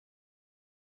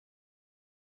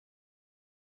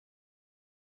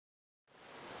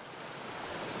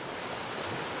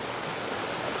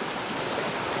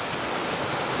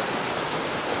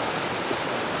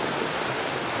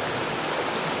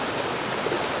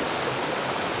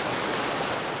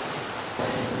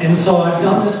And so I've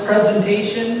done this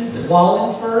presentation in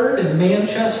Wallingford and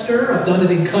Manchester. I've done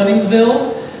it in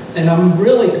Cunningsville. And I'm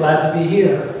really glad to be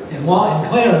here in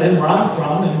Clarendon, where I'm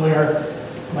from, and where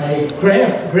my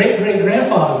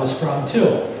great-great-grandfather was from,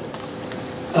 too.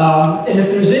 And if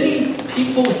there's any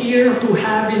people here who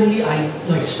have any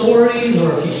like stories,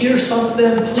 or if you hear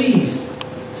something, please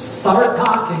start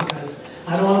talking, because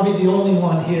I don't want to be the only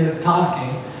one here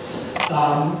talking.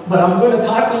 But I'm going to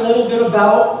talk a little bit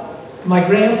about my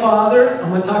grandfather. I'm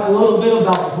going to talk a little bit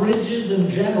about bridges in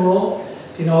general,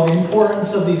 you know, the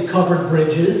importance of these covered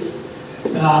bridges.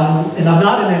 And I'm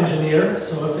not an engineer,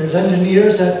 so if there's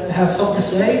engineers that have something to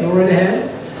say, go right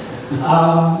ahead.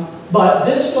 But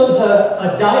this was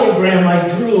a diagram I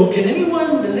drew.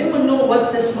 Does anyone know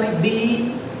what this might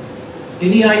be?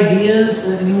 Any ideas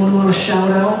that anyone want to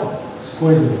shout out?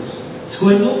 Squiggles.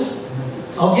 Squiggles?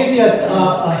 I'll give you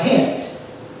a hint.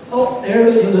 Oh, there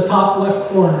it is in the top left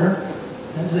corner.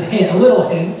 That's a hint, a little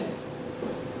hint.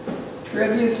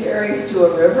 Tributaries to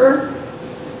a river?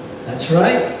 That's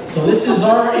right. So this is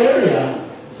our area.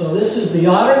 So this is the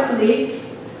Otter Creek,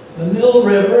 the Mill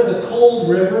River, the Cold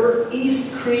River,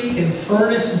 East Creek, and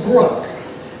Furnace Brook.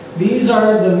 These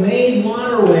are the main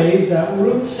waterways that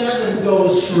Route 7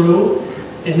 goes through,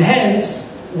 and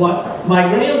hence what my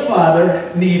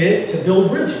grandfather needed to build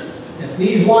bridges. If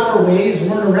these waterways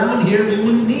weren't around here, we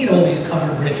wouldn't need all these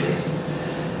covered bridges.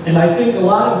 And I think a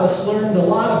lot of us learned a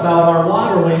lot about our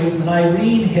waterways when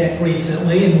Irene hit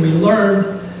recently, and we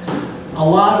learned a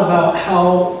lot about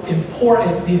how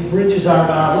important these bridges are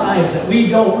to our lives that we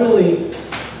don't really,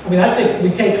 I think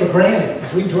we take for granted,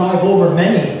 because we drive over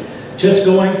many. Just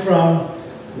going from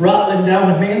Rutland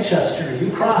down to Manchester,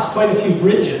 you cross quite a few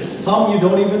bridges. Some you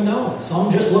don't even know.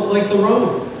 Some just look like the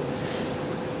road.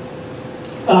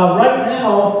 Right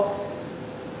now,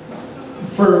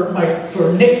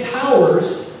 for Nick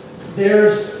Powers,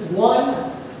 there's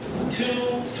 1,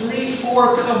 2, 3,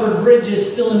 4 covered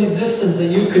bridges still in existence that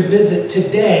you could visit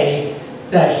today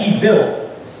that he built.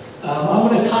 I'm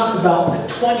going to talk about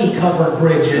the 20 covered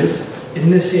bridges in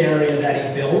this area that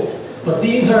he built, but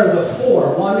these are the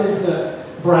 4. One is the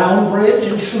Brown Bridge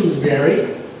in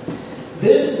Shrewsbury.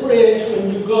 This bridge,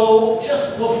 when you go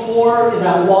just before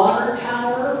that water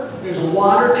tower, there's a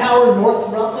water tower, North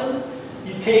Rutland.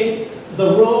 You take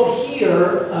the road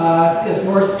here, is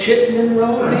North Chittenden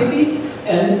Road maybe,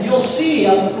 and you'll see,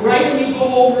 right when you go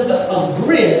over a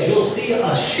bridge, you'll see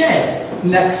a shed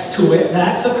next to it.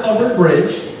 That's a covered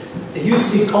bridge. It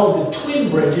used to be called the Twin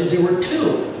Bridges. There were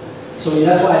 2. So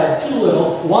that's why I had 2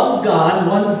 little. One's gone,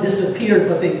 one's disappeared,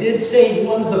 but they did save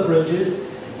one of the bridges.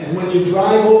 And when you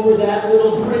drive over that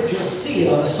little bridge, you'll see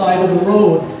it on the side of the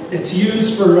road. It's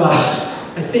used for,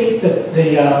 I think that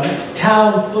the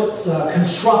town puts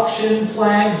construction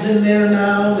flags in there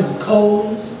now and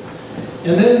cones.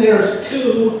 And then there's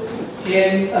 2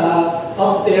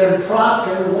 up there in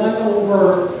Proctor, one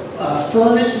over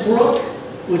Furnace Brook,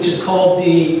 which is called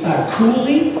the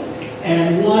Cooley,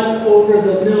 and one over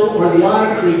the Mill or the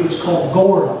Otter Creek, which is called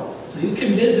Gorham. So you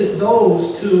can visit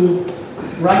those 2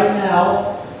 right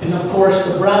now. And of course,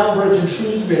 the Brown Bridge in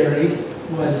Shrewsbury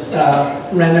was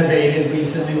renovated,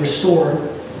 recently restored.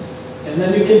 And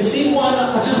then you can see one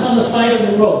just on the side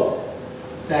of the road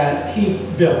that he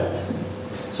built.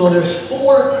 So there's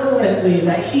 4 currently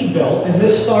that he built, and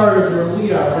this starts where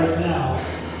we are right now.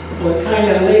 So it kind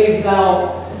of lays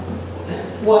out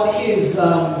what his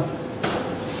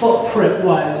footprint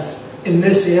was in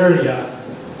this area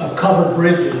of covered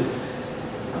bridges.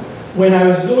 When I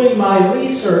was doing my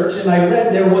research and I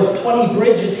read there was 20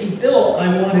 bridges he built,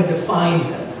 I wanted to find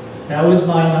them. That was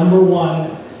my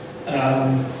 #1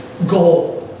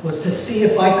 goal, was to see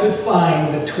if I could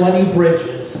find the 20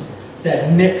 bridges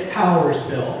that Nick Powers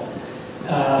built.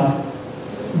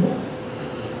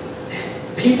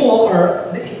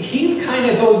 He's kind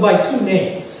of goes by 2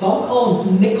 names. Some call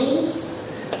him Nichols,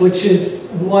 which is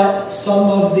what some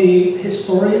of the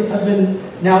historians have been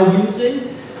now using.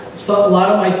 So a lot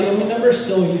of my family members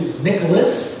still use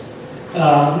Nicholas,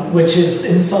 which is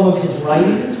in some of his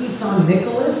writings we saw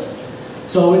Nicholas.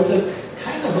 So it's a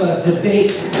kind of a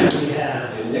debate that we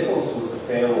have. And Nichols was a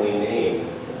family name.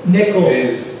 Nichols.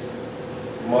 His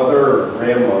mother or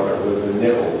grandmother was a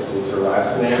Nichols, was her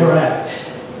last name? Correct.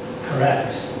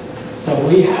 Correct. So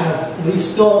we have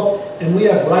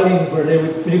writings where they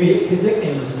would, maybe his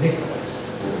nickname was Nicholas.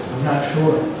 I'm not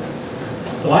sure.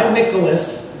 So I'm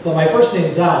Nicholas, but my first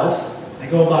name's Alf. I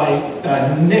go by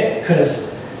Nick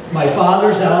because my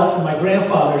father's Alf and my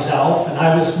grandfather's Alf, and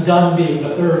I was done being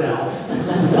the 3rd Alf.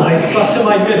 I stuck to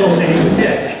my middle name,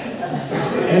 Nick.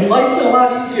 And life's a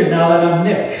lot easier now that I'm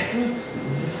Nick.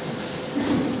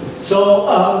 So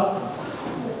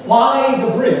why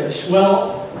the bridge?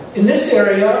 Well, in this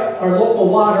area, our local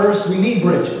waters, we need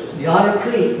bridges. The Otter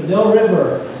Creek, the Mill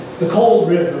River, the Cold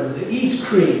River, the East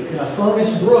Creek,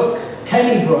 Furnace Brook,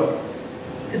 Tenny Brook.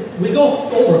 We go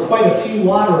over quite a few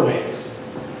waterways.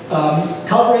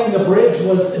 Covering the bridge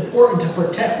was important to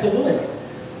protect the wood.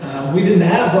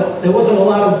 There wasn't a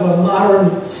lot of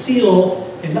modern steel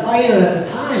and iron at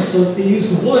the time, so they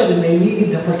used wood and they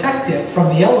needed to protect it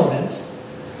from the elements.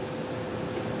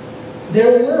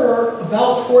 There were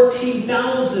about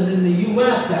 14,000 in the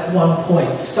US at one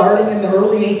point. Starting in the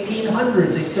early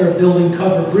 1800s, they started building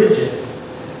covered bridges.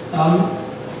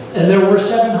 And there were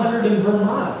 700 in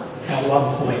Vermont at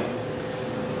one point.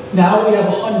 Now we have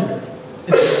 100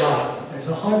 in Vermont. There's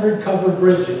 100 covered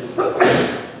bridges.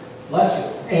 Bless you.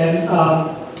 And,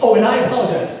 and I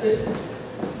apologize.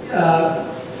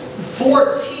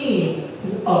 14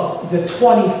 of the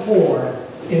 24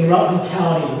 in Rutland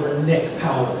County were Nick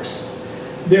Powers.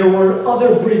 There were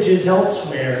other bridges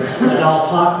elsewhere that I'll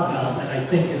talk about, and I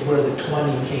think is where the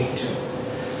 20 came to.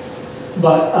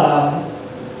 But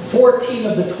 14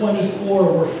 of the 24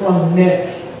 were from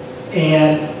Nick,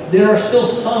 and there are still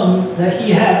some that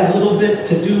he had a little bit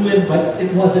to do with, but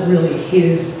it wasn't really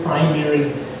his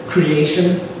primary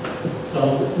creation,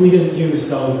 so we didn't use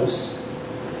those.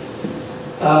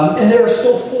 And there are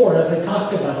still 4, as I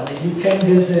talked about, that you can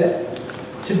visit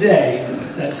today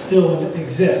that still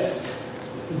exist.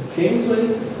 Is Kingsley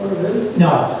one of his?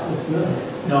 No. It's not.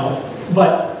 No.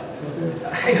 But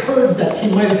I heard that he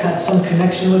might have had some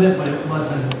connection with it, but it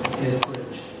wasn't his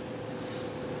bridge.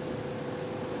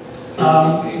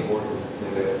 Timothy K. Horton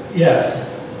did it. Yes.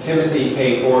 Timothy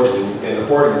K. Horton, and the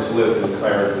Hortons lived in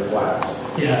Clarendon Flats.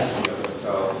 Yes.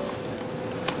 So,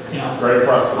 Yeah. right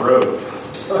across the road.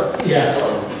 Yes.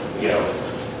 From,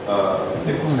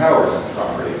 Nichols Powers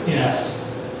property. Yes.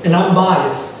 And I'm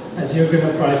biased, as you're going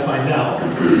to probably find out.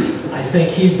 I think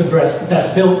he's the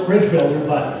best built bridge builder,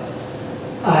 but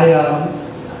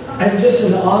I'm just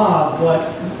in awe of what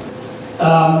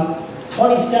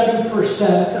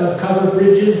 27% of covered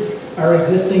bridges are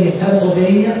existing in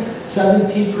Pennsylvania,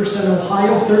 17%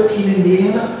 Ohio, 13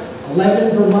 Indiana,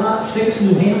 11 Vermont, 6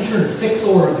 New Hampshire, and 6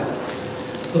 Oregon.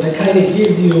 So that kind of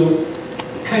gives you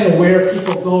kind of where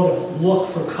people go to look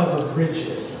for covered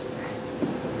bridges.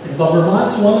 But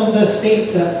Vermont's one of the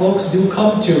states that folks do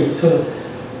come to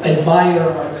admire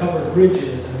our covered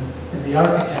bridges and the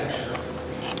architecture.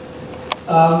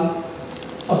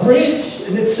 A bridge,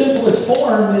 in its simplest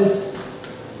form, is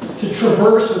to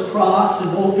traverse across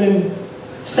an open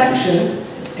section,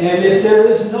 and if there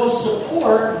is no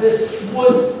support, this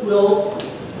wood will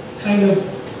kind of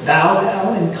bow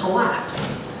down and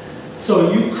collapse.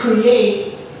 So you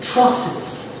create trusses.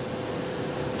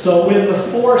 So when the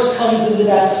force comes into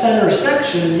that center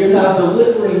section, you're now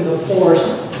delivering the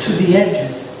force to the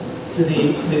edges, to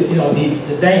the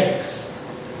banks.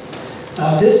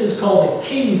 This is called a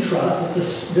king truss.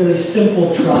 It's a very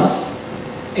simple truss,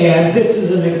 and this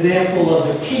is an example of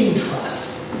a king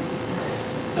truss.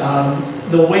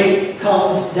 The weight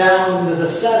comes down to the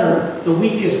center, the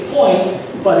weakest point,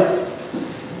 but it's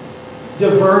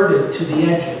diverted to the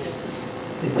edges.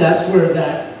 That's where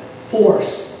that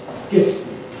force gets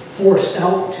forced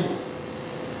out to.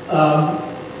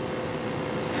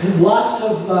 Lots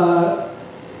of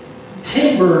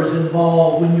timbers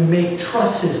involved when you make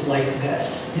trusses like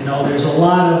this. There's a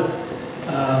lot of,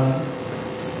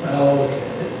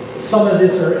 some of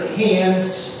this are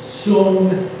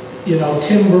hand-sewn,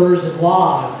 timbers and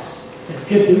logs.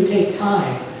 It do take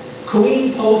time.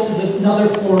 Queen post is another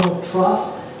form of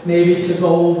truss, maybe to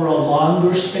go over a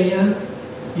longer span.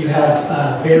 You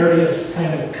have various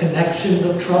kind of connections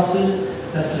of trusses.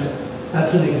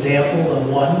 That's an example of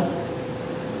one.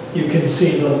 You can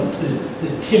see the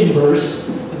timbers,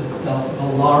 the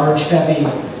large, heavy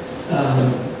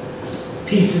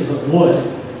pieces of wood.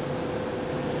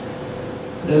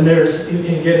 Then you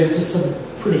can get into some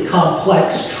pretty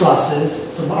complex trusses,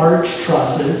 some arch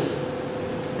trusses,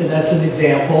 and that's an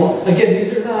example. Again,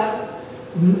 these are not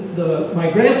my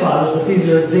grandfather's, but these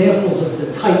are examples of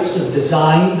the types of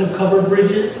designs of covered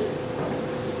bridges.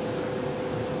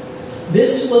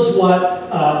 This was what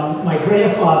my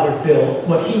grandfather built.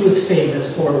 What he was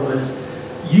famous for was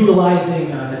utilizing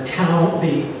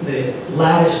the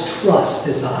lattice truss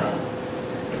design.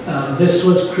 This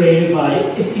was created by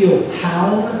Ithiel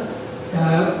Town,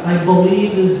 I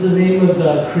believe is the name of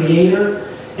the creator.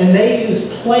 And they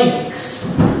used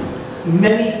planks,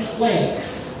 many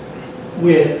planks,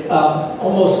 with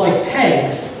almost like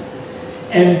pegs.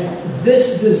 And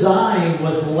this design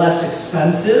was less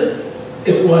expensive.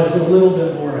 It was a little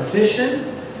bit more efficient.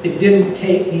 It didn't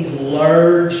take these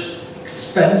large, expensive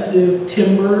expensive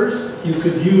timbers. You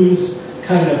could use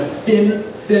kind of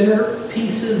thinner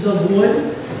pieces of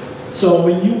wood. So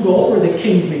when you go over the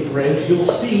Kingsley Bridge, you'll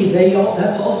see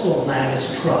that's also a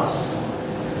lattice truss.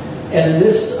 And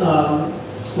this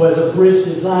was a bridge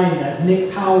design that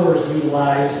Nick Powers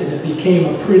utilized, and it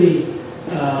became a pretty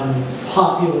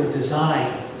popular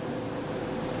design.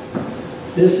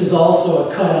 This is also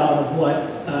a cutout of what,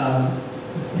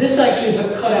 this actually is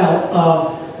a cutout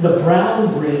of the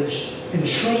Brown Bridge in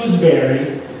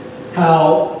Shrewsbury,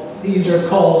 how these are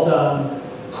called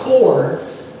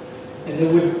cords, and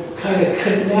it would kind of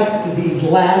connect these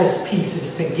lattice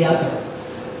pieces together.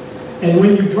 And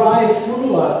when you drive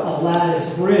through a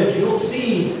lattice bridge, you'll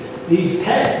see these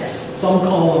pegs. Some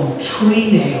call them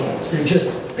tree nails. They're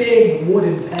just big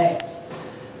wooden pegs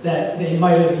that they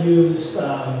might have used,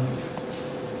 oh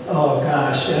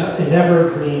gosh, an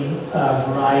evergreen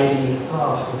variety.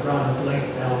 Oh, I'm drawing a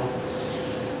blank now.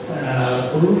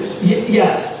 Spruce?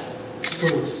 Yes,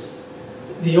 spruce.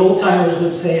 The old timers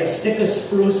would say a stick of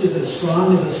spruce is as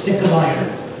strong as a stick of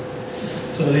iron.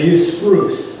 So they use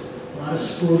spruce. A lot of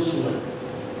spruce wood.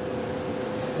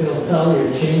 It'll dull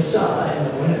your chainsaw in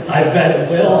the winter. I bet it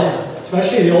will,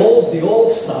 especially the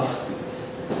old stuff.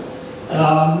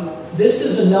 This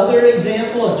is another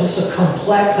example of just a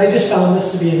complex. I just found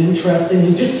this to be an interesting.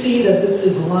 You just see that this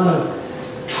is a lot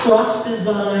of truss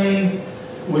design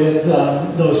with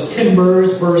those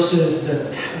timbers versus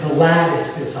the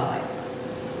lattice design.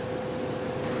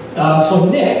 So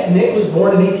Nick was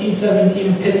born in 1817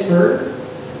 in Pittsburgh,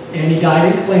 and he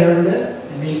died in Clarendon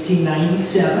in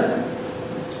 1897.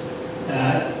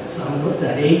 So what's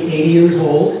that, 80 years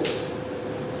old?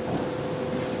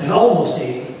 And almost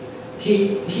 80.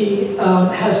 He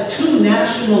has two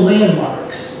national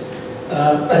landmarks.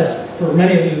 As for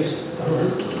many of you who are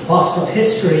buffs of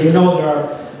history, you know there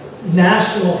are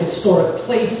national historic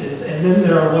places, and then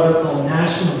there are what are called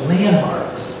national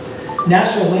landmarks.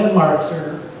 National landmarks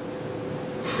are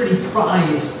pretty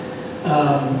prized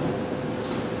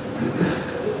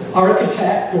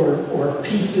architect or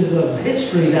pieces of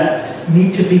history that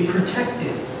need to be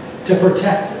protected to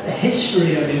protect the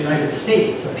history of the United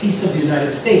States, a piece of the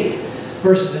United States,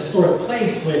 versus a historic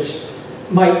place which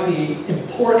might be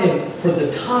important for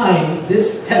the time.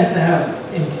 This tends to have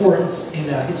importance in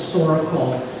a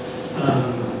historical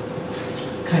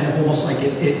kind of almost like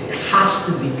it has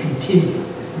to be continued.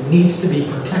 It needs to be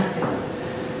protected.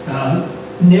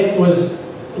 Nick was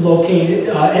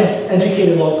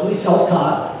educated locally,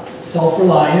 self-taught,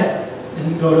 self-reliant,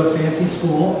 didn't go to a fancy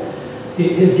school.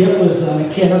 His gift was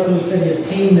mechanical. He said he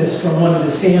obtained this from one of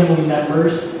his family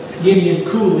members, Gideon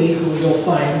Cooley, who you'll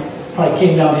find probably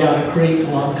came down the Otter Creek a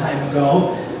long time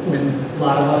ago when a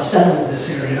lot of us settled this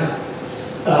area.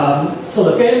 So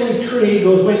the family tree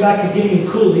goes way back to Gideon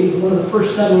Cooley. He's one of the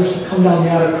first settlers to come down the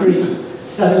Otter Creek,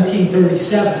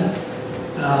 1737,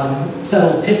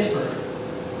 settled Pittsburgh.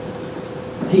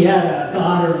 He had a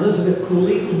daughter, Elizabeth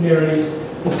Cooley, who marries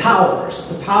the Powers.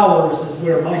 The Powers is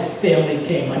where my family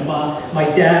came. My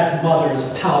dad's mother is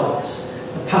Powers.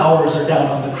 The Powers are down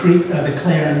on the creek, the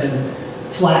Clarendon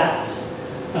Flats.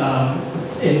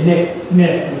 And Nick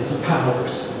was the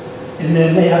Powers. And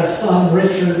then they had a son,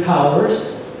 Richard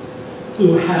Powers,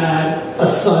 who had a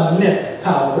son, Nick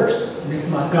Powers. Nick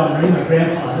Montgomery, my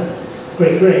grandfather,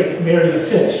 great, married a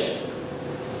fish.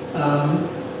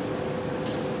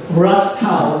 Russ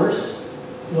Powers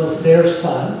was their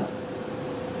son,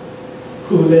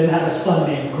 who then had a son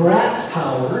named Gratz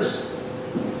Powers,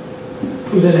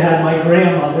 who then had my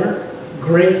grandmother,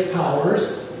 Grace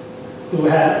Powers, who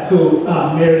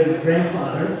married my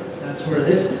grandfather. That's where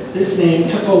this name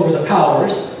took over the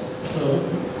Powers. So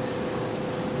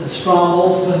the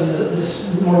Strom-Olsen,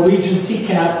 this Norwegian sea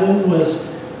captain, was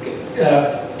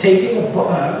taking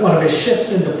one of his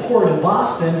ships into port in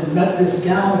Boston and met this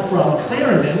gal from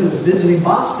Clarendon who was visiting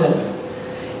Boston,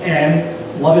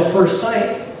 and love at first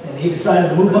sight. And he decided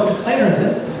to move up to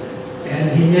Clarendon,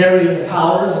 and he married the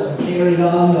Powers and carried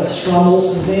on the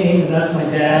Strom-Olsen name, and that's my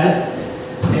dad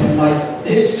and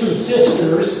his two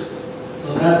sisters.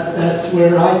 So that's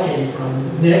where I came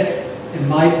from. Nick and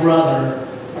my brother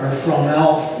are from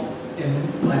Elf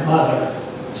and my mother.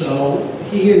 So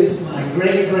he is my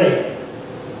great.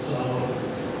 So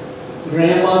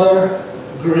grandmother,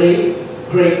 great.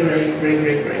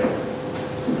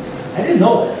 I didn't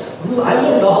know this. I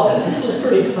learned all this. This was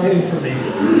pretty exciting for me.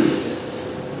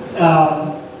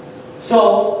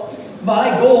 So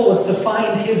my goal was to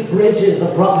find his bridges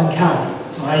of Rutland County.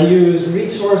 So I used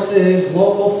resources,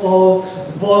 local folks,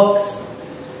 books,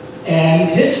 and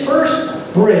his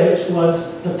first bridge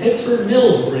was the Pittsford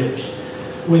Mills Bridge.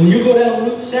 When you go down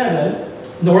Route 7,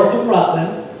 north of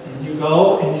Rutland, And you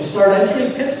go and you start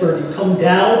entering Pittsburgh. You come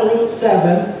down Route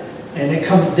 7, and it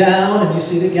comes down, and you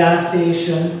see the gas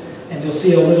station, and you'll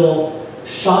see a little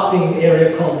shopping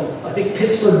area called, I think,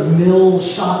 Pittsburgh Mill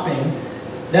Shopping.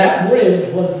 That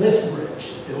bridge was this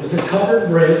bridge. It was a covered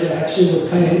bridge. It actually was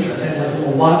kind of interesting, like a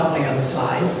little walkway on the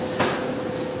side.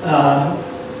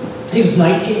 He was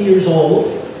 19 years old,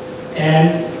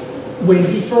 and when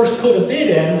he first put a bid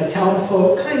in, the town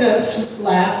folk kind of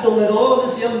laughed a little. Oh,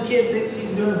 this young kid thinks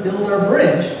he's going to build our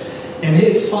bridge. And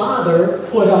his father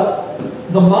put up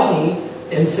the money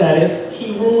and said, if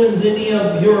he ruins any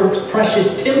of your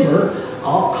precious timber,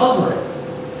 I'll cover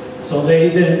it. So they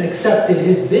then accepted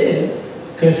his bid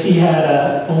because he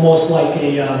had almost like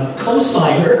a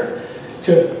co-signer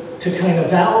to kind of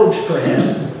vouch for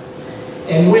him.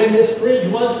 And when this bridge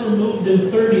was removed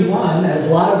in 31, as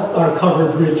a lot of our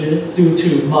covered bridges, due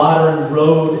to modern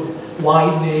road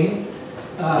widening,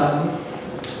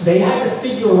 they had to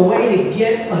figure a way to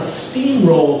get a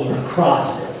steamroller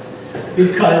across it,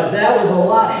 because that was a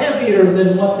lot heavier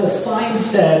than what the sign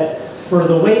said for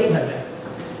the weight limit.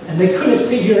 And they couldn't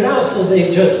figure it out, so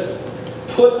they just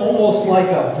put almost like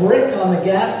a brick on the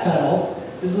gas pedal.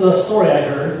 This is a story I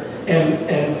heard,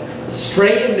 and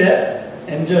straightened it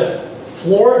and just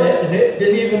floored it, and it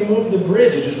didn't even move the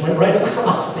bridge. It just went right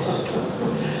across it.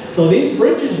 So these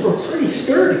bridges were pretty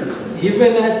sturdy,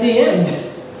 even at the end.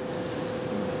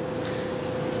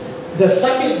 The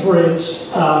second bridge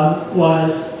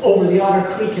was over the Otter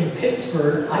Creek in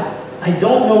Pittsburgh. I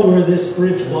don't know where this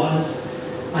bridge was.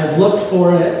 I've looked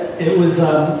for it. It was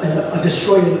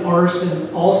destroyed in arson,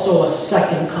 also a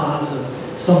second cause of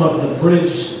some of the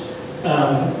bridge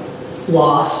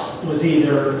loss was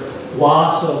either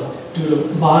loss of due to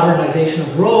modernization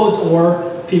of roads, or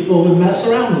people would mess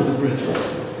around with the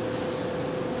bridges.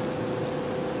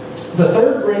 The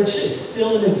third bridge is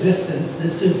still in existence.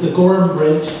 This is the Gorham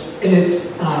Bridge, and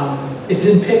it's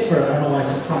in Pittsburgh. I don't know why I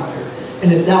said Proctor.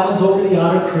 And that one's over the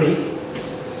Otter Creek,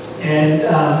 and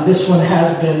this one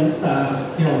has been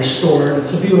restored.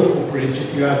 It's a beautiful bridge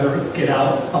if you ever get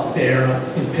out up there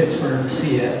in Pittsburgh and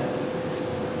see it.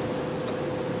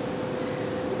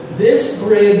 This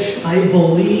bridge, I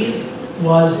believe,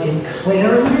 was in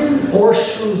Clarendon or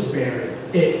Shrewsbury.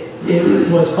 It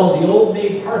was called the Old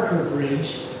Maid Parker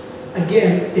Bridge.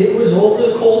 Again, it was over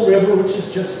the Cold River, which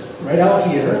is just right out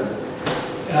here.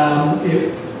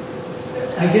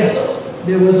 I guess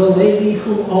there was a lady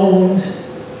who owned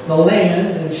the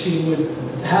land, and she would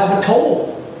have a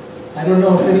toll. I don't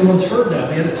know if anyone's heard that.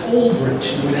 We had a toll bridge.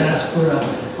 She would ask for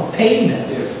a payment.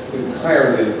 It's the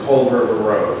Clarendon Cold River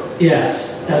Road.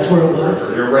 Yes, that's where it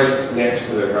was. You're right next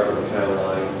to the Rutland town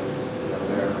line.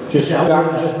 There. Just down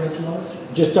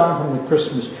from the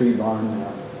Christmas tree barn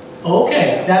there.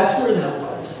 Okay, that's where that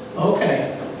was.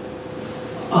 Okay.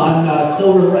 On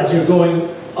Cold River, as you're going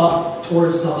up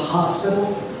towards the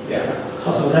hospital? Yeah.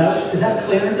 So is that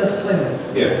Clarendon? That's Clarendon?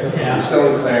 Yeah. You're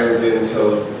still in Clarendon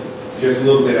until just a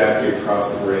little bit after you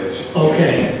cross the bridge.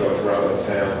 Okay. Go to Rutland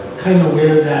town. Kind of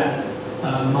where that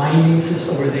mining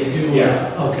facility, where they do.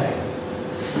 Yeah. Okay.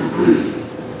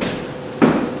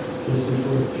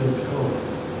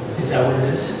 Is that what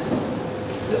it is?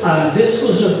 This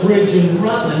was a bridge in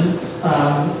Rutland,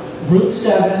 Route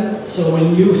 7. So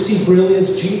when you see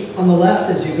Brillia's Jeep on the left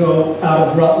as you go out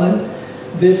of Rutland,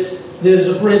 there's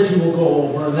a bridge you will go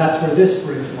over, and that's where this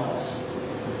bridge was.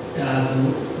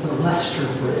 The Leicester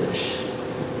Bridge,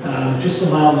 just a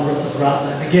mile north of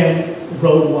Rutland. Again,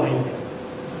 road winding.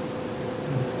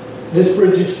 This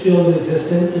bridge is still in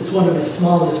existence. It's one of the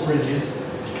smallest bridges.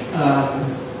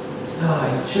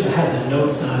 I should have had the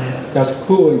notes on it. That's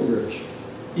Cooley Bridge.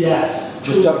 Yes.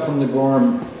 Just up from the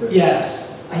Gorham Bridge.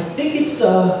 Yes. I think it's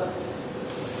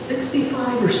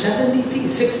 65 or 70 feet,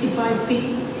 65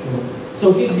 feet.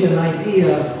 So it gives you an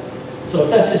idea. So if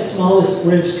that's the smallest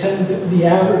bridge, the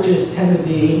averages tend to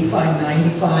be 85,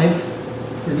 95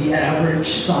 for the average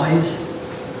size.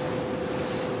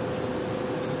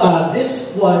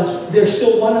 There's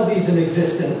still one of these in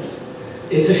existence.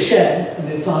 It's a shed, and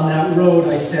it's on that road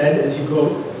I said, as you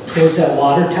go towards that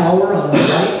water tower on the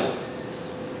right.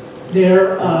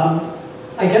 There,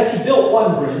 I guess he built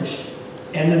one bridge,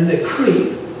 and then the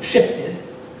creek shifted.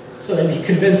 So then he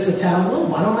convinced the town, well,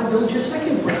 why don't I build your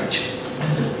second bridge?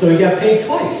 So he got paid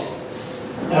twice.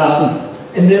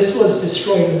 And this was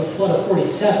destroyed in the flood of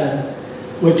 47,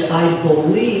 which I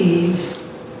believe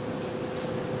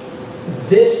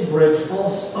this bridge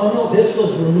also, oh no, this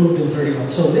was removed in 31.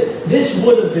 So this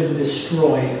would have been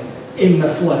destroyed in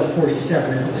the flood of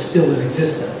 47 if it was still in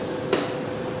existence.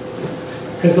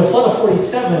 Because the flood of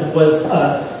 47 was,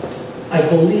 I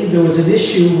believe there was an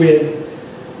issue with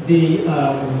the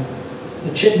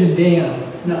The Chittenden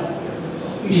Dam. No.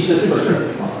 East of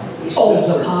First Pond. Oh, it was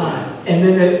a pond. And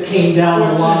then it came down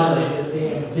a lot. Fortunately, the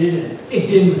dam didn't. It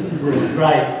didn't,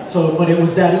 right. So, but it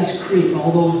was that East Creek,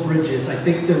 all those bridges. I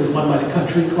think there was one by the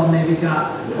Country Club maybe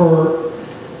got hurt.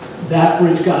 That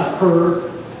bridge got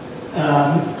hurt.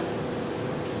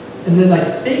 And then I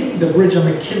think the bridge on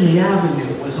McKinley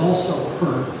Avenue was also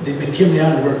hurt. The McKinley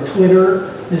Avenue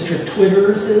where Mr.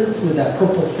 Twitters is with that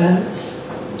purple fence.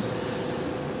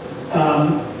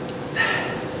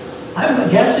 I'm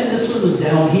guessing this one was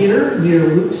down here near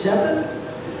Route 7?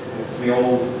 It's the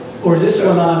old. Or is this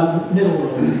one on Middle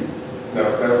Road?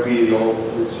 No, that would be the old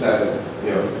Route 7,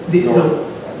 you know, The-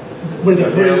 north. Where the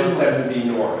No, bridge down was? 70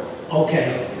 north.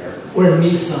 Okay, where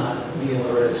Nissan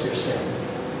dealer is, you're saying?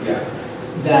 Yeah.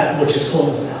 That, which is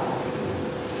closed now?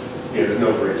 Yeah, there's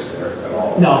no bridge there at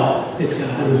all. No, it's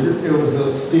gonna happen. It was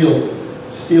a steel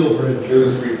bridge. It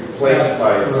was replaced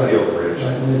by a Right. steel bridge.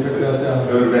 Right, and they took that down.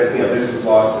 It would have been, you know, this was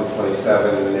lost in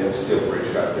 27, and then the steel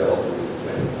bridge got built,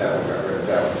 and that one got ripped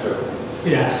down too.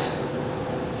 Yes,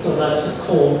 So that's the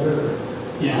Cold River.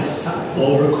 yes,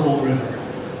 over Cold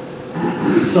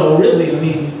River. So really, I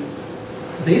mean,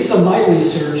 based on my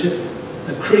research,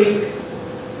 the creek,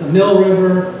 the Mill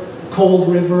River, Cold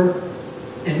River,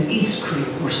 and East Creek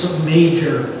were some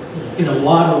major,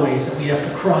 waterways that we have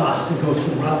to cross to go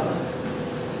through Rutland.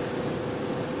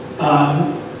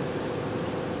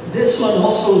 This one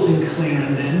also is in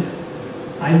Clarendon.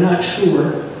 I'm not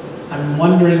sure. I'm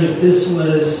wondering if this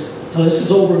was, so this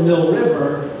is over Mill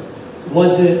River.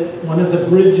 Was it one of the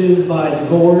bridges by the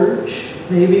gorge,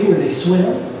 maybe, where they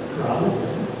swim? Probably.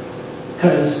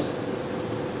 Because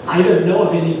I don't know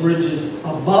of any bridges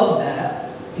above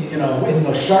that, in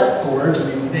the Sharp Gorge. I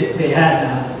mean, they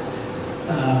had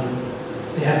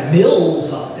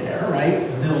mills up there, right?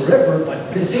 Mill River, but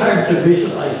It's hard to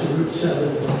visualize Route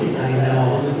 7 looking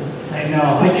I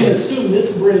know. I can assume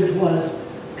this bridge was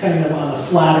kind of on the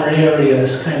flatter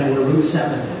areas, kind of where Route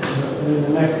 7 is. And then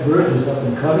the next bridge is up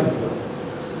in Cuttingfield.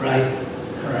 Right.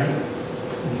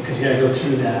 Because you gotta go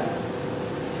through that.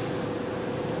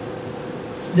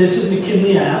 This is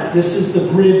McKinley Ave. This is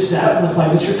the bridge that was by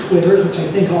Mr. Twitters, which I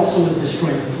think also was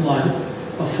destroyed in the flood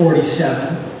of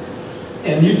 47.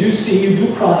 And you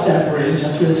do cross that bridge.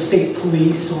 That's where the state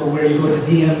police, or where you go to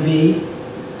DMV.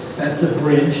 That's a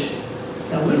bridge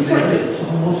that was Looks like there. it's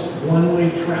almost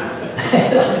one-way traffic.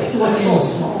 It looks so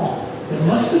small. There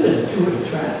must have been two-way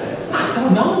traffic. I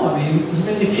don't know. I mean,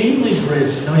 even the Kingsley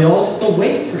Bridge, you always have to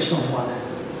wait for someone.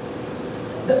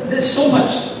 There's so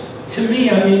much, to me,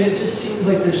 I mean, it just seems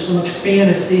like there's so much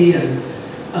fantasy and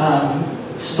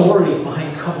stories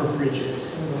behind covered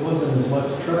bridges. There wasn't as much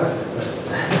traffic.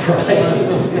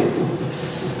 Right.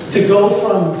 To go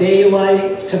from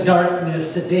daylight to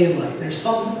darkness to daylight. There's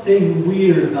something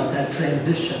weird about that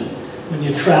transition when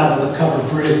you travel a covered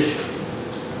bridge.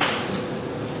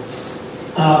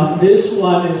 This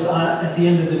one is at the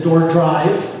end of the Door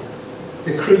Drive,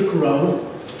 the Creek Road,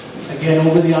 again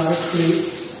over the other creek.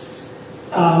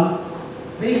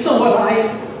 Based on what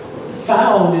I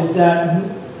found is that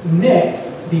Nick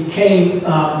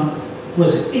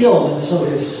was ill, and so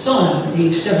his son,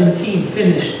 age 17,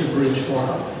 finished the bridge for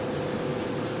him.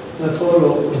 That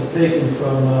photo was taken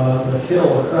from the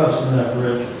hill across from that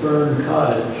bridge, Fern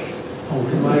Cottage. Oh,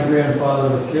 really? My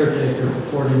grandfather was caretaker for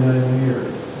 49 years.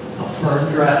 A Fern.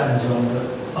 Stratton's owned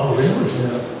it. Oh, really?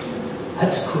 Yeah.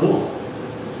 That's cool.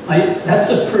 That's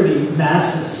a pretty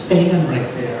massive span right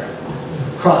there,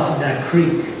 crossing that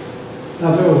creek.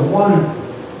 Now, there was one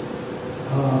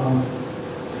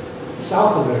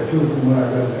south of there too, from where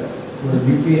I read it, where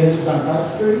UPS is on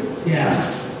Top Street.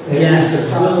 Yes. They used Yes.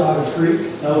 to cross out a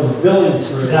creek. That was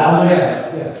Billings Bridge. That one?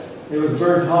 Yes. It was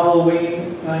burnt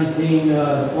Halloween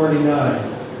 1949.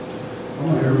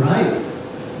 Oh, you're right.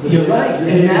 You're right.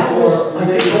 And that was, I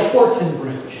think, the Horton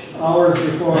Bridge. Hours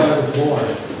before I was born.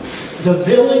 The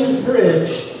Billings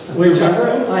Bridge, which I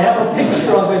have a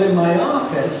picture of it in my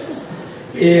office.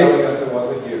 You're telling us it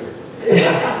wasn't you.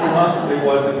 It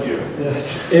wasn't you.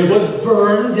 It was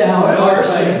burned down,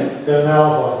 arson. An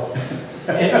album.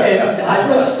 And I've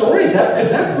read stories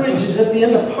because that bridge is at the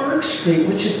end of Park Street,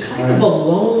 which is kind of a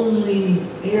lonely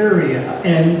area.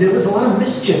 And there was a lot of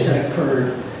mischief that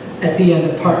occurred at the end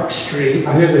of Park Street.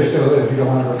 I hear they're still there, if you don't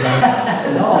want to go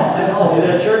down. No, I know. And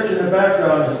that church in the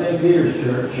background is St. Peter's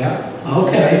Church. Yeah.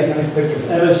 Okay. Nice picture.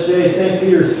 MSJ St.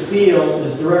 Peter's Field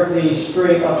is directly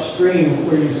straight upstream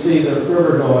where you see the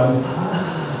river going.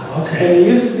 Ah, And okay. there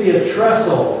used to be a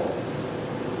trestle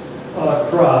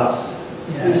across.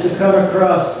 Used to Yes. come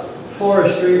across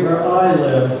Forest Street where I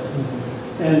live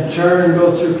and turn,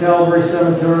 go through Calvary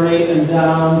Cemetery and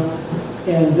down,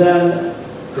 and then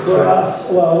Cross,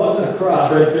 well, it wasn't a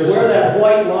cross, It's right there. where that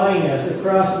white line is, it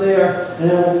crossed there,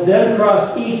 and then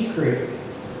crossed East Creek.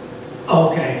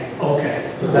 Okay,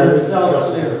 okay. But that is the South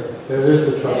trestle. there. That is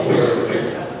the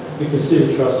trestle. You can see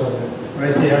the trestle in it.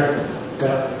 Right there.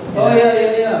 Yeah. Oh, yeah,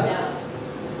 yeah, yeah. Yeah.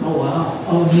 Oh, wow.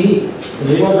 Oh, neat. And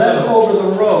they Well, took that's down- over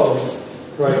the road.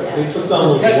 Right, they took down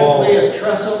those Technically walls. a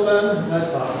trestle then,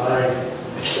 that's not right.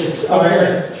 It's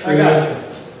Okay, I got you.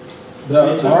 They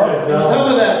took that And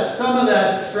down. some of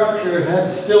that structure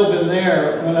had still been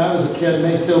there when I was a kid, and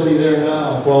may still be there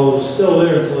now. Well, it was still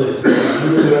there until they did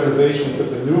the renovation, put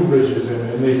the new bridges in,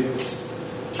 and they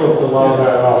took a lot of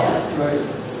that out. Right.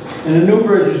 And the new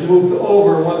bridge is moved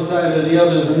over one side or the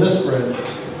other than this bridge.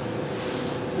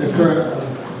 The current one.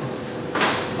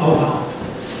 Oh, wow.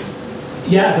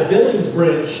 Yeah, the Billings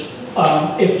Bridge,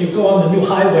 if you go on the new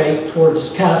highway towards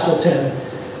Castleton,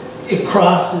 it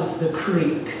crosses the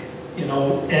creek, you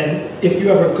know, and if you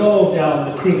ever go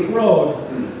down the creek road,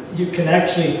 you can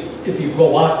actually, if you go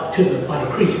walk to the, by the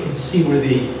creek, you can see where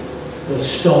the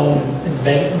stone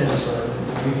embankments are.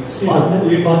 You can see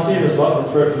the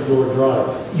buttons right from Door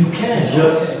Drive, You can,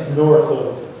 just okay. north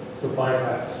of the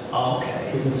bypass.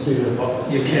 Okay, You can see the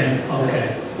buttons. you can,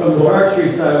 okay. From the Park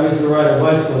Street side, we used to ride a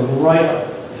bicycle right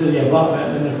up to the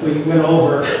abutment, and if we went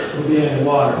over, we'd be in the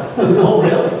water. Oh,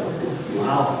 really?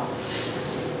 Wow.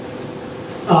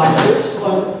 This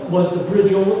one was the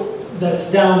bridge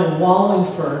that's down in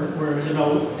Wallingford, where, you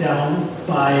know, down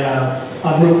by,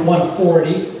 on Route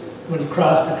 140, when you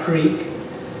cross the creek.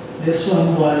 This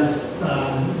one was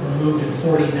removed in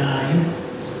 49.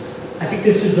 I think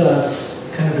this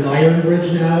is kind of an iron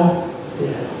bridge now.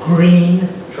 Yeah. Green.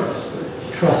 Truss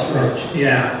bridge. Truss bridge,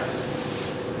 yeah.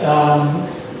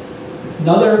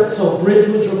 So bridge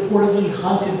was reportedly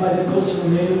haunted by the ghost of a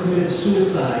man who committed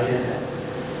suicide in it.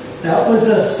 That was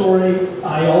a story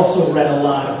I also read a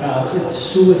lot about, you know,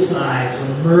 suicides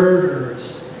or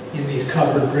murders in these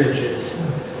covered bridges.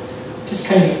 Just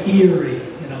kind of eerie,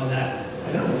 you know, that.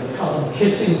 I don't know, they call them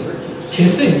kissing bridges.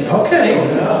 Kissing, okay.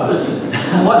 So, yeah, listen.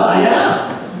 Well,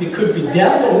 yeah, it could be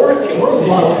death or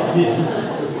love. Yeah.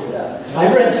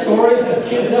 I read stories of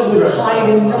kids that would hide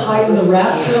in the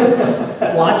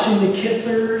rafters, watching the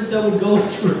kissers that would go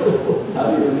through. How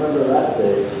do you remember that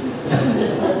day?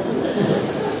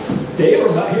 They were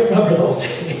not, you remember those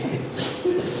days.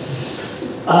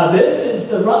 This is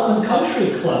the Rutland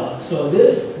Country Club. So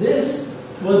this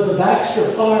was the Baxter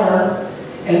Farm,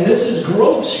 and this is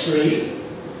Grove Street.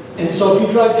 And so if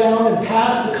you drive down and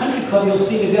past the country club, you'll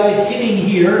see the guys hitting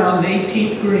here on the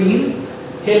 18th green,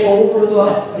 hit over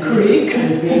the creek.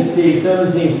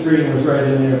 17th green was right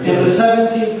in there. And the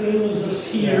 17th green was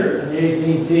just here. And the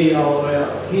 18th tee all the way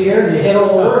up. Here, and you hit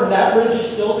over, and that bridge is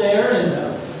still there, and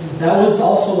that was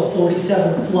also the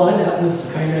 47 flood. That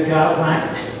was kind of got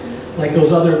whacked, like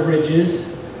those other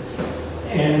bridges.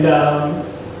 And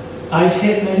I've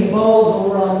hit many balls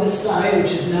over on this side,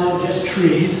 which is now just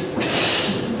trees.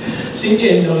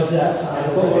 CJ knows that side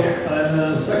over there. And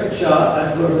then the second shot,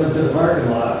 I put him into the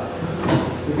parking lot.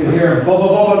 You can hear him boom, boom,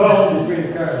 boom, boom, boom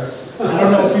between the cars. I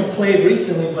don't know if you played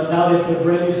recently, but now they put a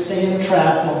brand new sand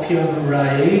trap up here on the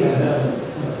right.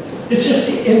 It's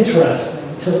just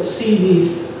interesting to see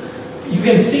these. You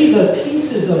can see the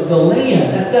pieces of the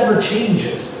land, that never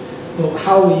changes. But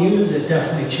how we use it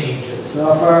definitely changes. So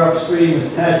how far upstream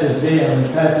is Patches Dam?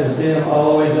 Patches Dam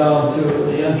all the way down to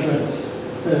the entrance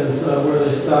is where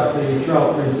they stocked the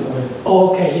trout recently. Oh,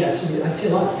 okay, yes, I see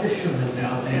a lot of fishermen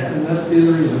down there. And that's the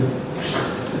reason.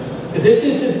 This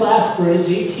is his last bridge,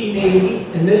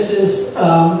 1880, and this is,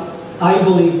 I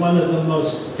believe, one of the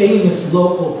most famous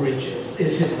local bridges,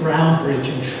 is his Brown Bridge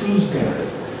in Shrewsbury.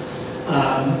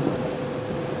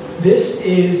 This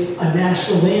is a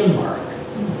national landmark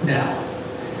now.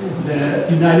 The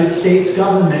United States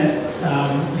government,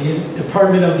 the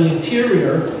Department of the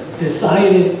Interior,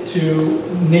 decided to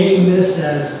name this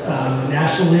as a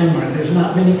national landmark. There's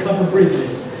not many covered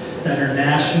bridges that are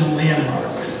national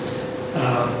landmarks.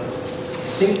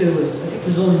 I think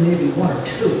there's only maybe one or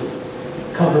two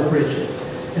covered bridges.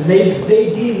 And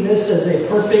they deem this as a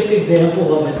perfect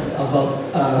example of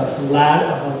a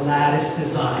lattice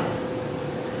design.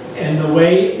 And the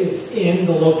way it's in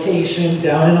the location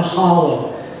down in a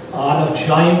hollow on a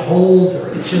giant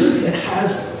boulder, it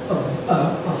has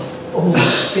a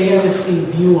almost fantasy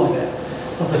view of it,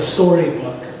 of a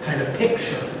storybook kind of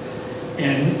picture.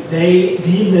 And they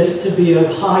deem this to be of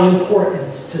high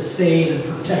importance to save and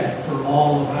protect for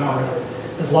all of our,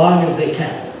 as long as they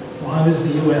can, as long as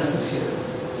the U.S. is here.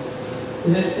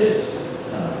 And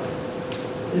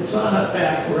it's on a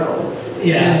back road.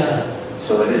 Yes. And,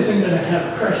 so it isn't going to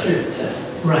have pressure to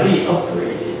Right. be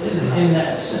upgraded in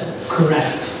that sense.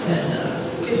 Correct.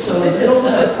 And so it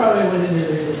almost like probably went into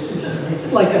their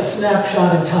decision. Like a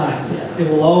snapshot in time. Yeah. It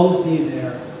will always be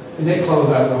there. And they close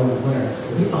out over the winter.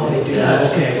 Oh, they do, Yeah,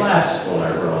 it's okay. flash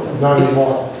forever open. Not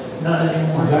anymore. Not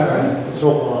anymore. Is that right? It's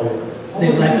open all year. They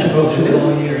let you go through the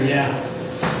whole year, yeah.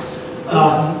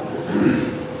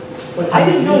 But I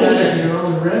didn't know that that. at your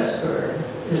own risk, or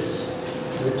is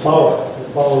They plow it, they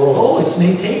plow the road. Oh, it's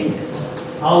maintained.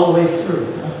 all the way through?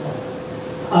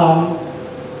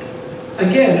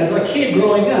 Again, as a kid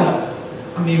growing up,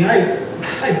 I mean, I'd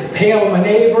hang out with my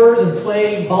neighbors and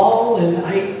play ball, and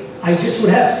I just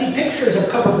would see pictures of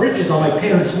covered bridges on my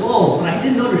parents' walls, but I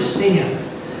didn't understand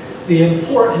the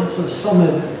importance of some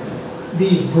of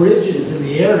these bridges in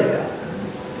the area.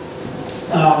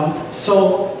 I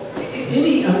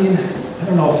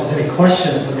don't know if there's any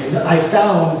questions. I mean, I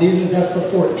found, that's the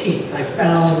 14th. I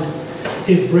found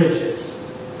his bridges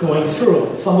going through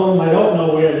them. Some of them I don't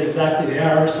know where exactly they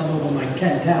are. Some of them I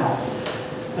can tell.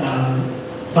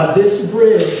 But this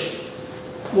bridge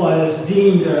was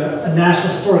deemed a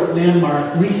National Historic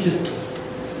Landmark recently,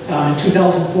 in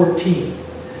 2014.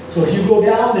 So if you go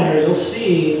down there, you'll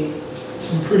see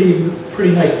some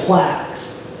pretty nice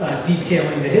plaques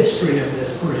detailing the history of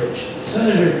this bridge.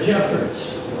 Senator Jeffords.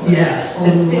 Yes,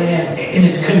 On land. and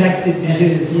it's connected to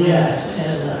his land. Yes,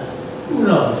 and who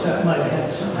knows, that might have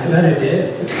had something. I bet it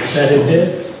did. Bet it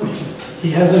did.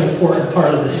 He has an important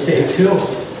part of the state too.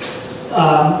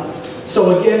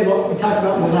 So again, what we talked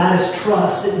about in the lattice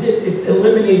truss, it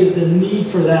eliminated the need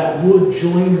for that wood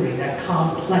joinery, that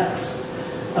complex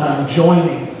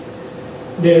joining.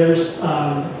 There's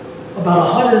about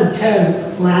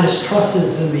 110 lattice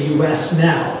trusses in the U.S.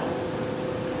 now.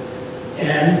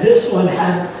 And this one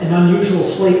had an unusual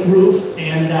slate roof,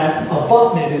 and that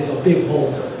abutment is a big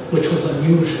boulder, which was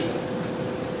unusual.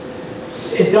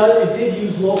 It did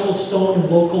use local stone and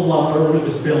local lumber when it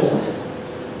was built.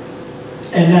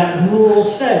 And that rural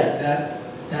setting,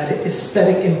 that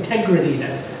aesthetic integrity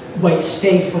that might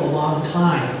stay for a long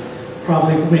time,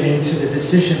 probably went into the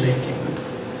decision making.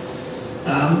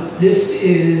 I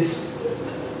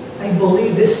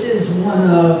believe this is one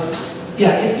of,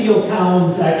 Ithiel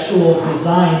Town's actual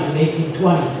designs in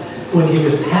 1820, when he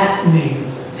was patenting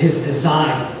his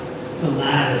design, the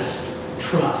lattice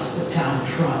truss, the town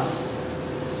truss.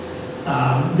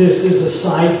 This is a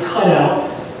side cutout.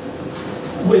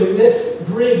 When this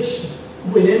bridge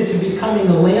went into becoming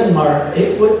a landmark,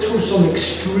 it went through some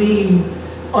extreme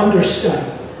understudy.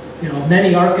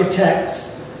 Many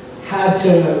architects had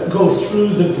to go through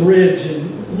the bridge and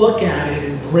look at it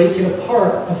and break it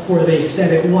apart before they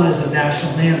said it was a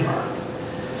national landmark.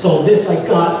 So this I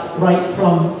got right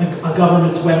from a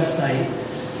government's website,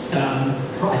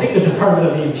 I think the Department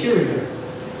of the Interior.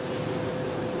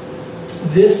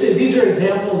 These are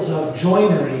examples of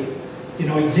joinery,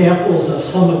 examples of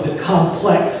some of the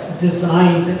complex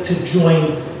designs to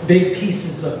join big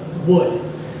pieces of wood,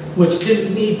 which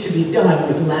didn't need to be done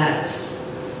with lattice.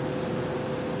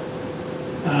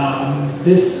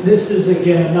 This is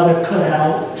again another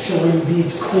cutout showing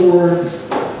these cords.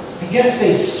 I guess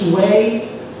they sway.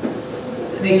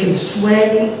 They can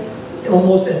sway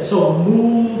almost, and so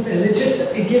move, and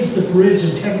it gives the bridge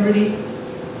integrity.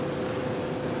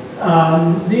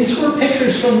 These were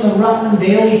pictures from the Rutland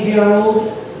Daily Herald,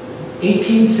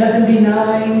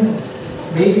 1879.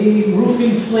 Maybe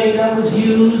roofing slate that was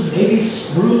used, maybe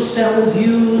spruce that was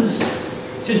used.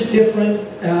 Just different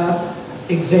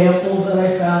examples that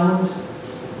I found.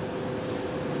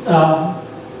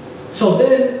 So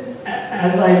then,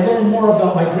 as I learned more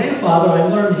about my grandfather, I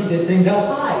learned he did things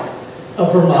outside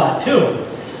of Vermont too.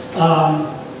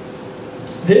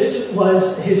 This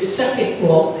was his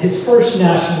his first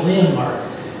national landmark.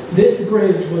 This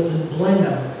bridge was in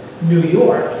Blenheim, New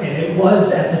York, and it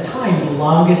was at the time the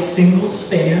longest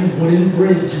single-span wooden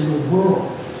bridge in the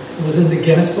world. It was in the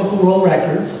Guinness Book of World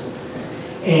Records,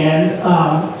 and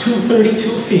 232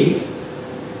 feet.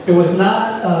 It was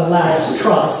not a lattice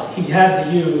truss. He had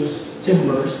to use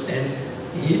timbers, and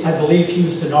I believe he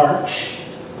used an arch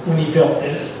when he built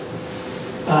this.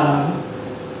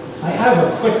 I have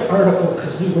a quick article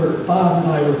because Bob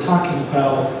and I were talking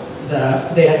about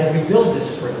that they had to rebuild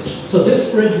this bridge. So this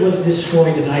bridge was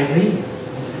destroyed in Irene.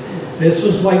 This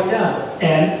was wiped out.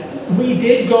 And we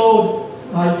did go,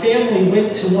 my family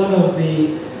went to one of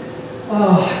the,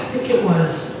 I think it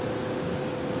was,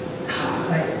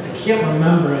 I can't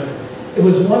remember it. It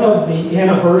was one of the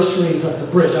anniversaries of the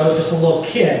bridge. I was just a little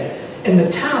kid. In the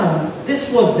town,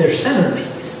 this was their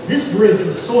centerpiece. This bridge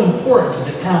was so important to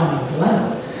the town of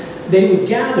Blenheim. They would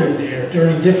gather there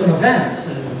during different events.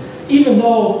 And even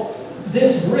though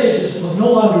this bridge was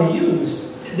no longer used,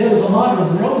 there was a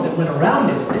modern road that went around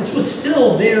it. This was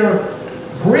still their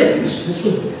bridge.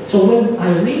 So when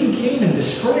Irene came and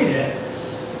destroyed it,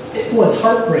 it was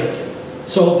heartbreaking.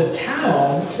 So the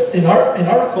town, an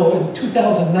article in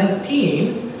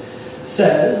 2019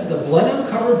 says, the Blenheim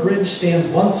Covered Bridge stands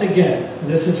once again. And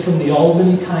this is from the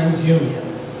Albany Times-Union.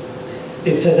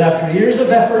 It says, after years of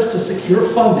efforts to secure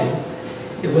funding,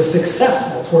 it was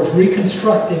successful towards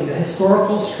reconstructing the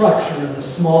historical structure in the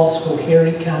small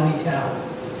Schoharie County town.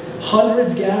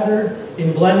 Hundreds gathered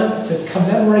in Blenheim to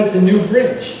commemorate the new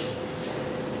bridge.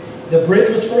 The bridge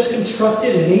was first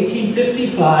constructed in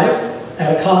 1855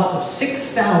 at a cost of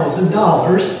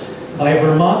 $6,000 by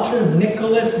Vermonter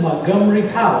Nichols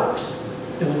Powers.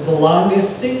 It was the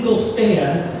longest single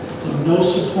span, so no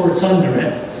supports under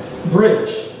it,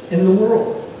 bridge in the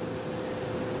world.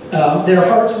 Their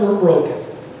hearts were broken.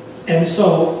 And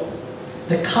so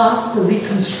the cost for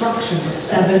reconstruction was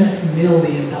 $7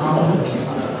 million.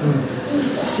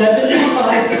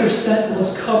 75%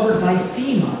 was covered by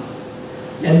FEMA,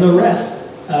 and the rest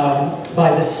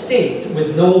by the state,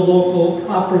 with no local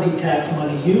property tax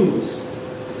money used.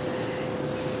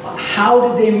 How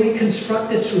did they reconstruct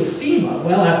this through FEMA?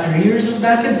 Well, after years of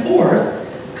back and forth,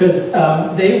 because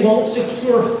they won't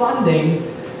secure funding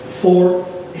for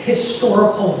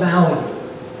historical value.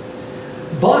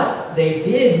 But they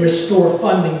did restore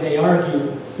funding, they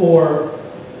argued, for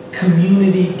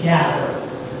community gathering.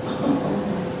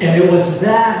 And it was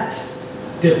that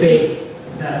debate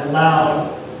that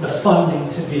allowed the funding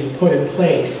to be put in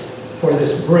place for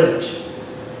this bridge.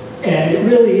 And it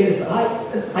really is,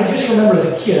 I just remember as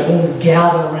a kid, I would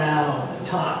gather around and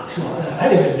talk to them. I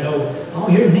didn't even know, oh,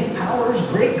 you're Nick Powers'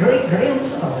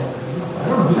 great-great-grandson. I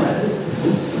don't know who that is.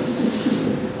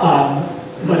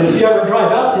 But if you ever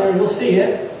drive out there, you'll see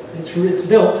it. It's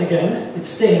built again. It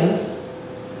stands.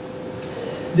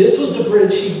 This was a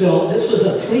bridge she built. This was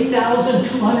a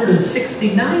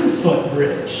 3,269-foot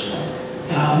bridge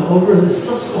over the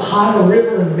Susquehanna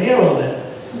River in Maryland.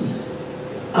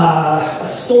 A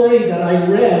story that I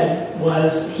read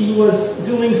was he was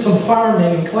doing some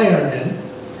farming in Clarendon,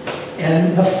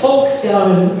 and the folks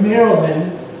down in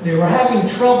Maryland, they were having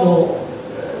trouble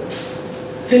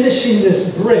finishing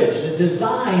this bridge. The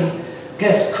design, I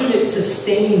guess, couldn't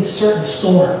sustain certain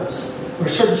storms, or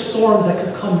certain storms that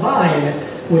could come by and it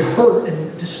would hurt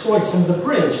and destroy some of the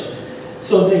bridge.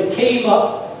 So they came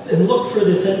up and looked for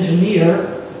this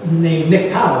engineer named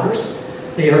Nick Powers,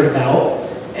 they heard about,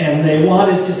 and they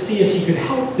wanted to see if he could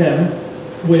help them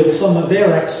with some of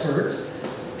their experts.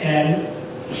 And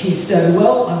he said,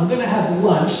 well, I'm going to have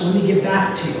lunch, let me get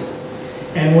back to you.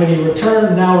 And when he returned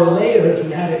an hour later,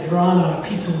 he had it drawn on a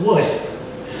piece of wood,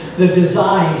 the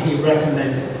design he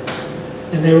recommended.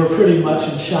 And they were pretty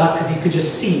much in shock because he could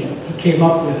just see it. He came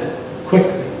up with it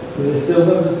quickly. Do they still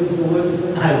have the piece of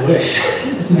wood? I wish.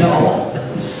 No.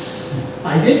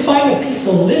 I did find a piece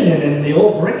of linen in the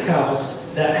old brick house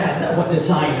that had that one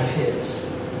design of his,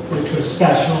 which was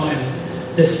special. And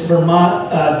this Vermont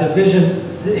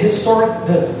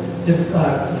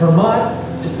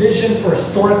Vermont Division for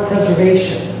Historic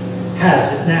Preservation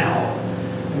has it now.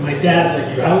 And my dad's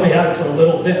like, you only have it for a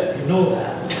little bit, you know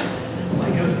that. I'm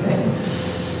like, okay.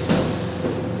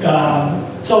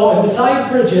 So besides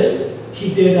bridges,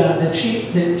 he did the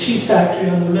cheese factory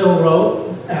on the Mill Road.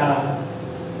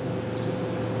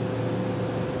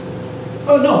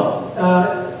 Oh no,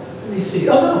 let me see.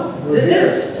 Oh no, it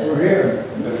is. We're here.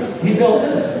 He built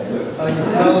this.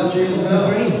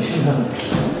 Grange.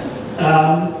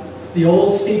 The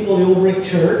old steeple, the old brick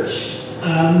church.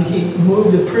 He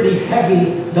moved a pretty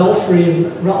heavy belfry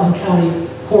in Rutland County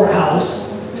Courthouse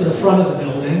to the front of the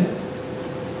building.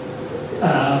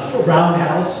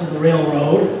 Roundhouse for the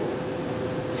railroad.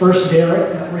 First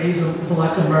derrick that raised a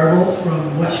block of marble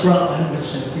from West Rutland,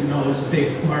 which, as you know, is a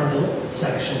big marble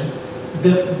section.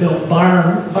 Built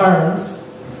barns.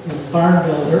 He was a barn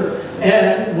builder.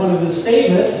 And one of his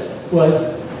famous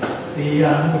was the,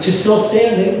 which is still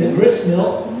standing, the grist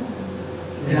mill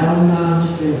down,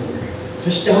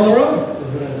 just down the road.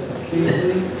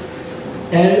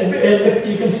 And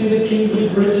you can see the Kingsley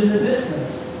Bridge in the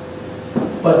distance.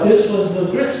 But this was the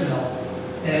grist mill.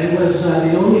 And it was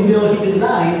the only mill he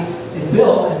designed and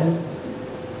built. And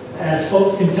as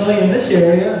folks can tell you in this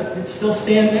area, it's still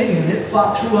standing and it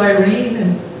fought through Irene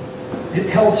and it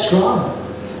held strong.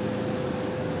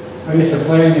 I used to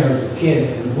play in there as a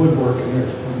kid, and woodworking there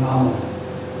is phenomenal.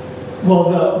 Well,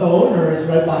 the owner is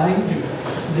right behind you.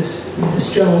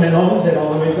 This gentleman owns it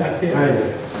all the way back there. Hi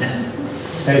there.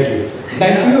 Thank you.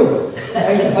 Thank you.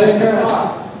 I used to play in there a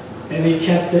lot. And he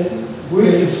kept it. We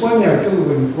used to swim there too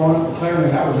when growing up in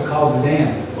Clarendon. That was called the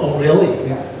dam. Oh, really?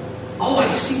 Yeah. Oh, I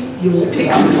see. you'll pick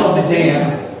yourself a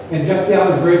dam. And just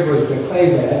beyond the bridge was the clay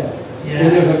bed.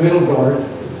 Then there's the Yes. middle gorge,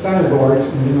 center gorge,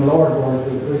 and then the lower gorge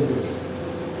with bridges.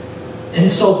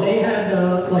 And so they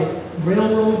had, like,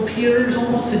 railroad piers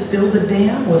almost to build a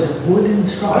dam? Was it wood and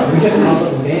straw? We just called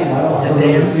it a dam. I don't A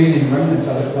dam? remember seeing any remnants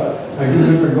of it, but I do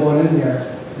remember going in there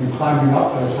and climbing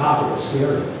up to the top. It was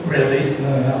scary. Really?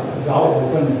 No, it was all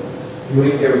open. I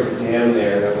believe there was a dam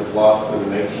there that was lost in the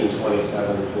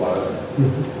 1927 flood.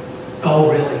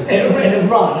 Oh, really? And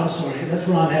Ron, I'm sorry, that's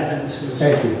Ron Evans who's.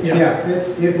 Thank you. Yeah.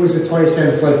 Yeah, it was a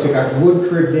 27 flood, took out Wood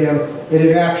Crib Dam. It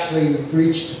had actually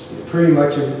reached pretty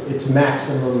much its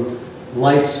maximum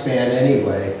lifespan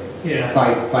anyway Yeah.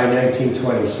 by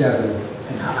 1927.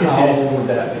 And how old would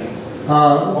that be?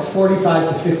 45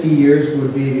 to 50 years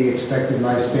would be the expected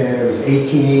lifespan. It was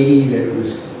 1880 that it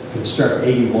was constructed,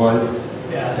 81 that it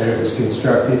Yes. was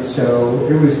constructed, so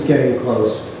it was getting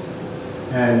close.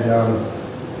 And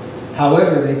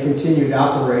however, they continued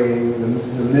operating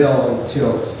the mill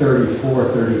until 34,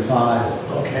 35.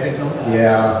 Okay, I didn't know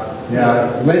that.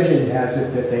 Yeah. Legend has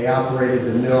it that they operated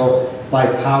the mill by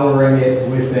powering it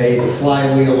with a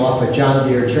flywheel off a John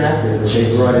Deere tractor that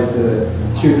they brought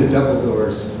through the double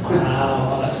doors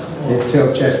Wow, that's cool.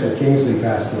 until Chester Kingsley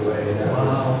passed away. And that Wow.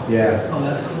 was, yeah. Oh,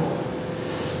 that's cool.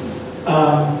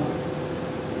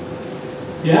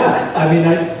 Yeah, I mean,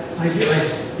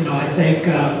 I thank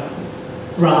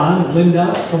Ron,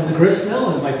 Linda from the grist mill,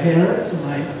 and my parents, and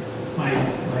my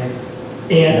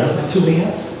aunts, my two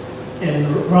aunts. And the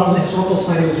Rutland Historical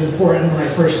Society was important when I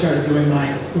first started doing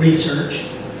my research.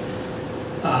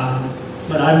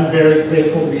 But I'm very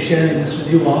grateful to be sharing this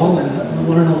with you all and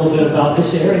learn a little bit about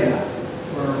this area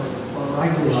where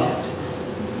I grew up.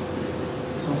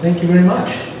 So thank you very much.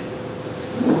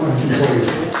 Before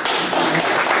you